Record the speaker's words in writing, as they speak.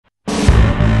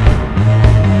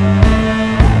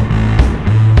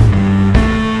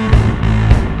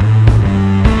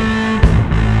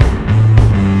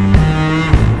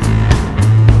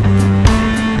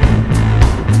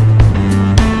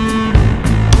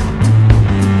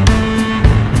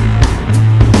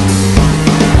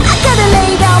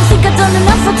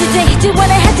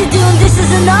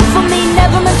is enough for me.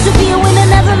 Never meant to be a winner,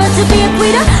 never meant to be a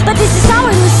quitter, but this is how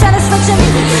I lose satisfaction.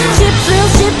 Chip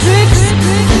thrills, chip tricks.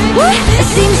 Woo! It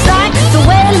seems like the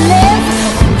way to live.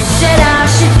 Who said I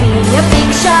should be a big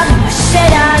shot? Who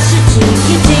said I should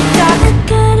tick tock?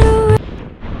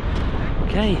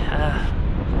 Okay,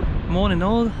 morning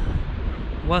all.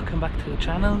 Welcome back to the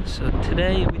channel. So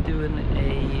today we're doing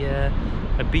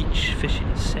a beach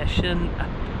fishing session up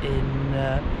in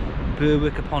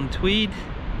Berwick-upon-Tweed.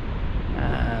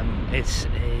 It's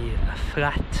a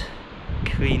flat,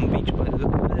 clean beach by the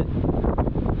look of it.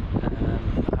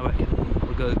 I reckon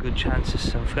we've got a good chance of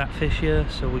some flatfish here,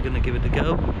 so we're going to give it a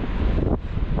go.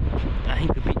 I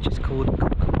think the beach is called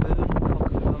Cocklawburn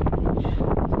Beach.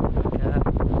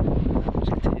 I'm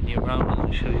just going to turn you around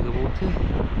and show you the water.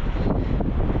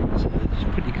 So it's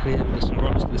pretty clear, there's some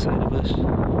rocks to the side of us.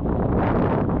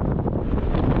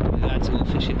 The lads are all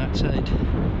fishing that side.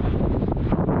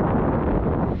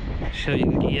 Show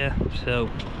you the gear. So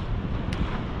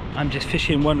I'm just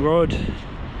fishing one rod.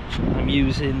 I'm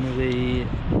using the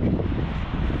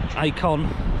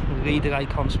Leader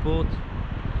Icon Sport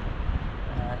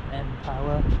M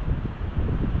Power.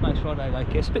 Nice rod, I like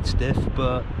it. It's a bit stiff,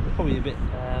 but probably a bit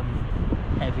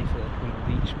heavy for a clean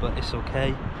beach, but it's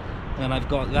okay. And I've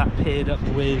got that paired up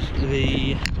with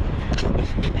the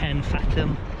Pen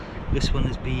Fathom. This one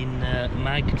has been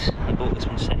magged. I bought this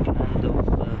one second hand off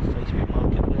Facebook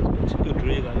Marketplace, but it's a good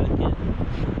reel, I reckon.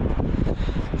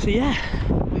 So yeah,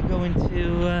 we're going to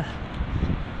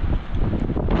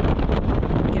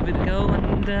give it a go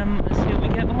and see how we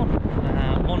get on.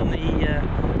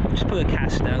 Just put a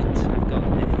cast out. I've got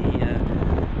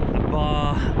a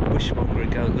bar wishbone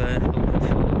rig out there,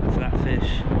 open for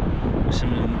flatfish, with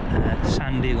some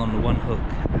sandeel on the one hook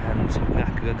and some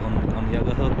black rig on the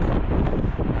other hook.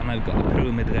 And I've got a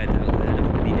pyramid lead out there. I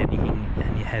don't need anything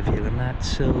any heavier than that.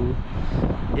 So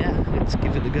yeah, let's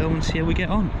give it a go and see how we get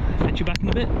on. I'll catch you back in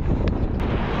a bit.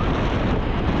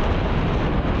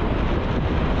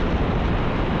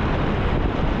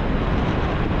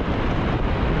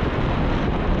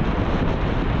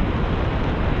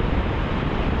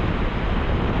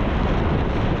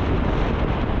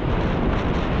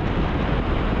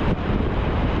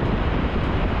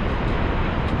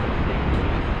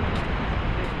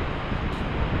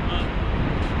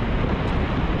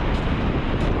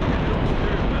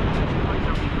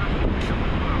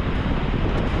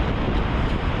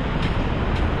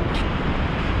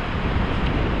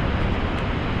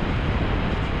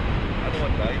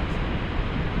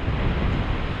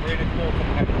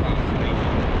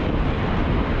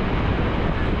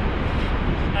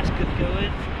 That's good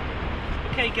going.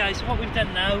 Okay guys, so what we've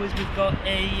done now is we've got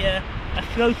a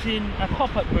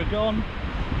pop-up rig on,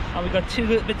 and we've got two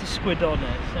little bits of squid on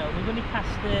it. So we've only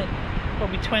cast it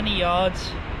probably 20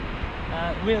 yards,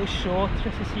 real short,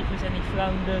 just to see if there's any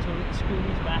flounders or little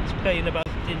schoolies, bats playing about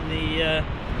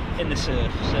in the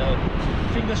surf. So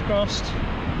fingers crossed,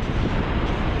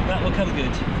 that will come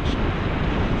good.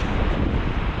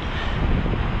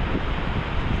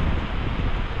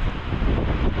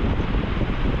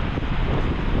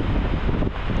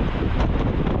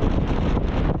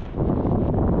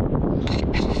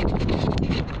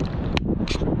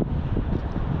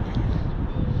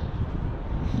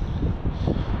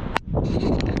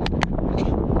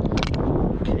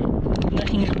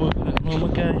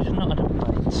 Guys, not a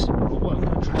bite. So what I'm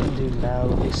going to try and do now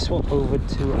is swap over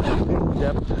to a rigged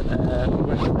up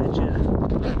rubber ledger,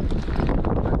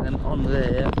 and then on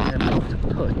there I'm going to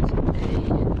put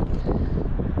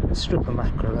a strip of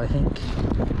mackerel, I think.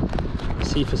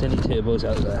 See if there's any turbos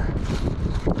out there.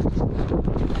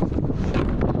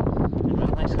 A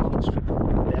nice long strip of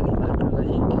belly mackerel, I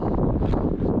think.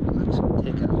 I'm just going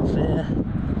to take it off there.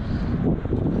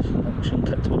 I shouldn't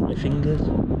cut to all my fingers.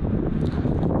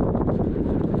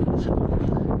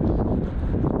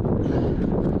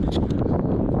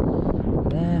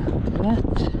 There, look at that.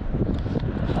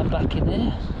 I'm back in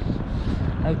there,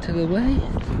 out of the way.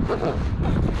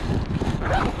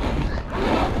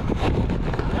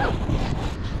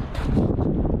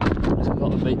 There's a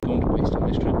lot of bait going to waste on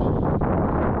this trip.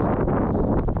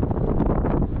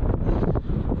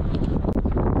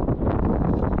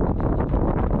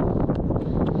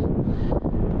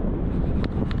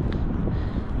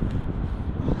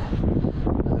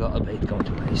 Going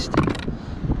to waste.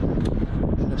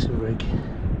 That's a rig.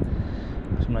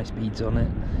 Some nice beads on it.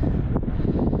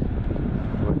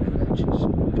 Running ledges. So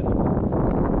we're gonna,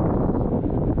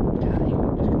 I think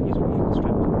we're just going to use one little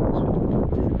strip. So we don't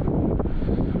get it.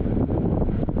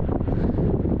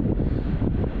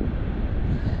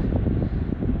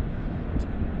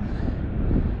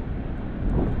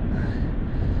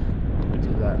 We'll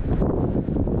do that.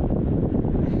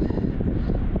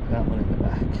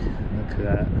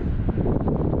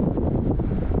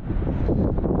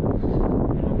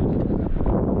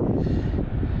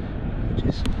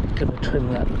 going to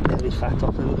trim that belly fat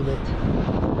off a little bit.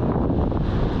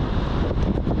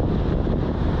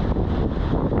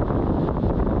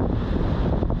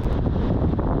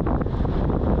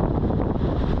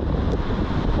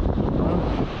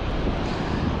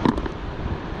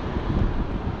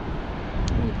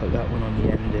 Put that one on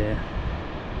the end there,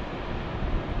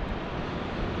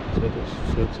 so it just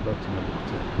floats about in the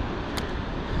water.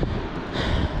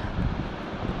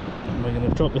 And we're going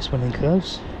to drop this one in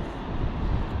close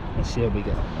and see how we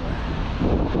get on there.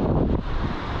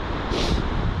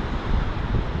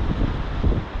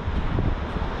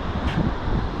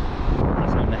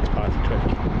 That's our next party trick.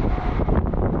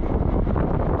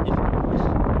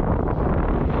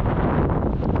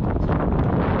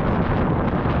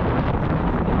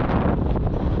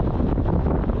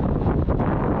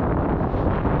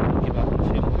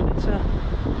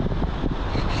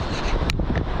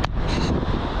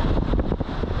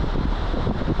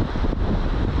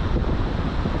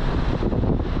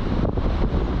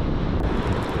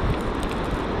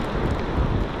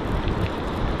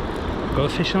 Got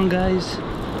a fish on, guys.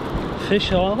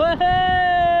 Fish on.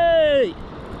 Hey!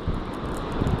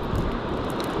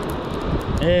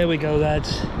 There we go,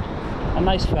 lads. A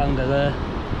nice flounder there.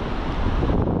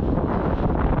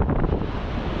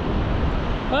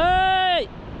 Hey!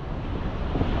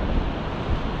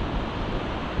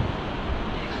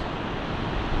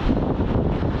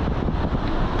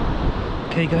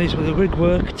 Okay, guys, well, the rig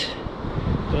worked.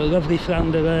 Got a lovely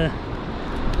flounder there.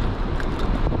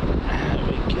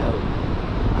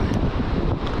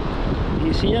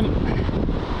 You see him?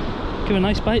 Give a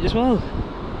nice bite as well.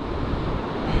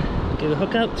 Get a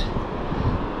hook out.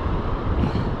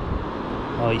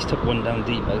 Oh, he's took one down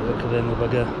deep. Look at him, the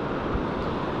bugger.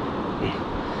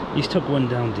 He's took one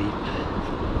down deep.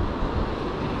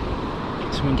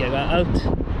 So we can get that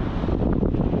out.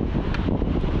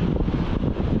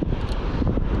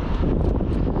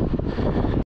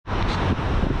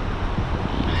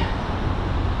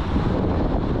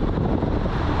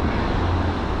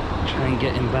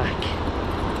 Get him back.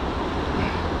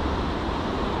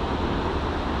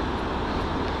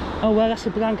 Oh well, that's the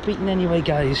blank beaten anyway,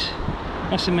 guys.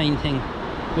 That's the main thing.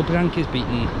 The blank is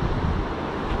beaten.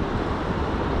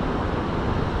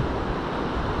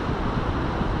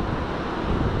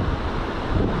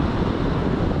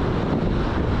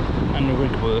 And the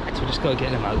rig worked, we just got to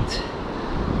get him out.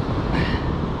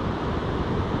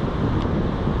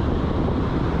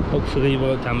 Hopefully we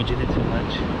won't damage it too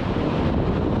much.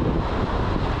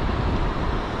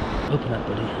 Open up,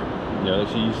 buddy. Yeah,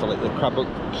 she used to like the crab hook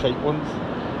shaped ones.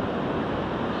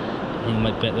 I think he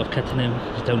might be better off cutting him.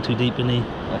 He's down too deep, isn't he?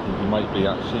 I think he might be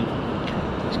actually.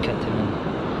 Just cut him in.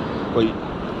 Well,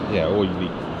 yeah, all you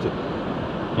need to.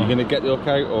 You're going to get the hook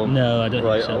out? Or, no, I don't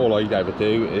right, think so. All I'd ever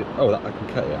do is. Oh, I can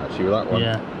cut it actually with that one.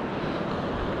 Yeah.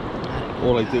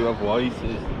 All I do otherwise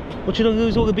is. What you don't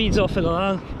lose all the beads off it,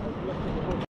 like that?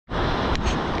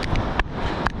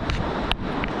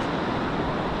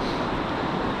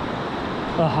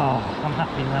 Oh, I'm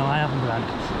happy now, I haven't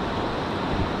blanked.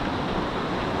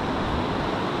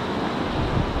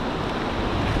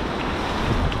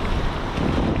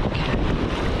 Okay.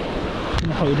 I'm going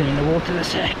to hold it in the water a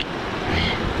sec.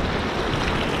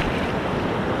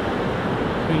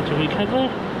 Going to recover.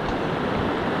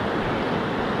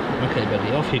 Okay,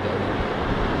 buddy, off you go.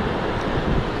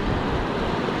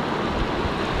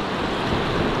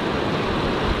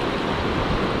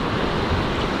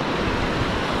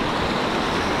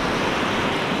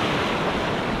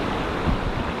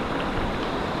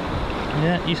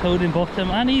 Yeah, he's holding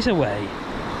bottom and he's away.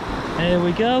 There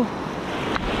we go.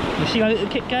 You see how little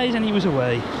kick, guys, and he was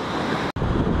away.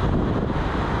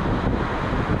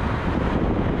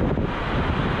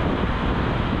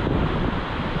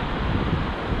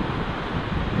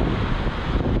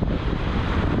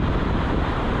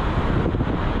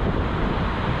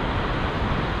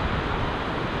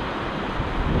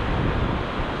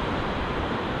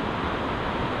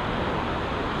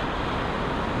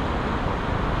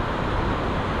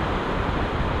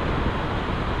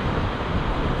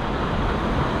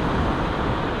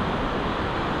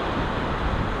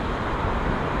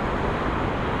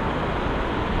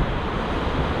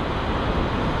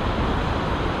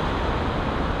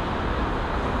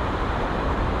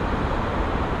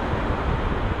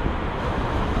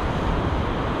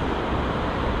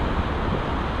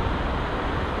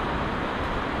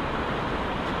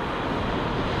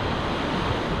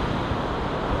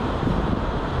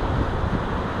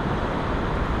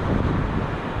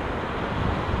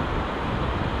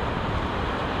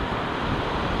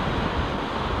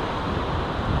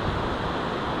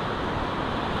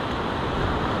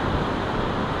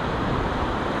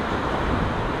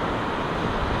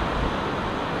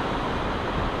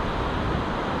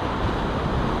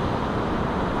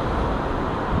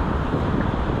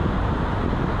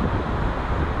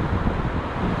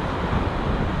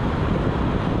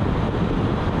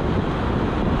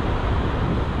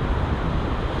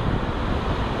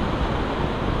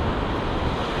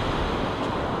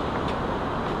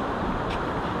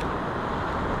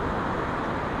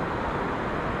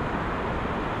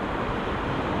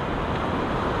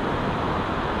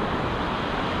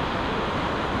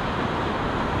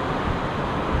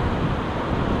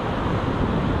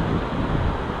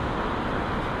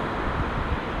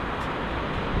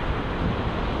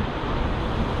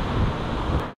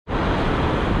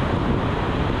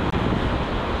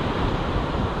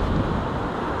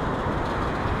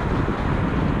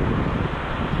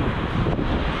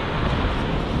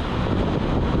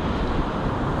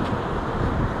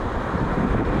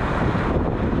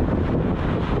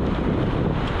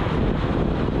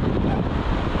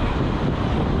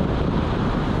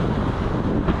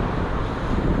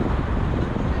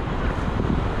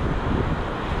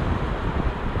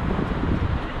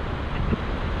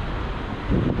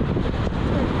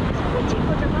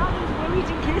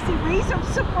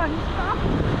 on, stop.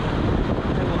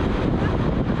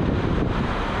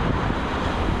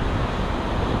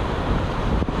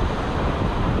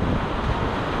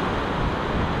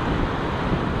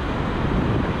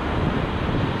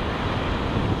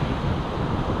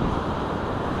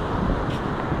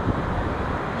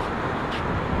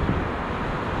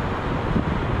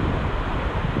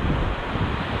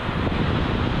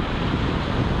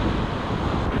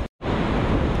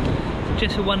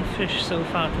 Just a one fish so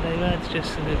far today, lads.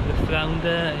 Just the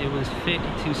flounder. It was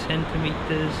 32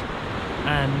 centimetres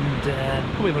and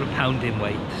probably about a pound in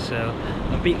weight. So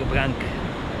I beat the blank,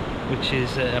 which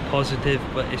is a positive,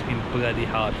 but it's been bloody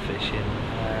hard fishing.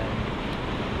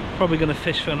 Probably going to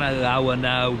fish for another hour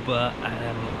now, but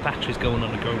battery's going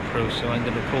on the GoPro, so I'm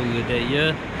going to call you a day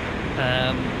here.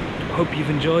 Hope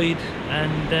you've enjoyed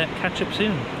and catch up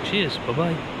soon. Cheers, bye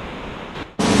bye.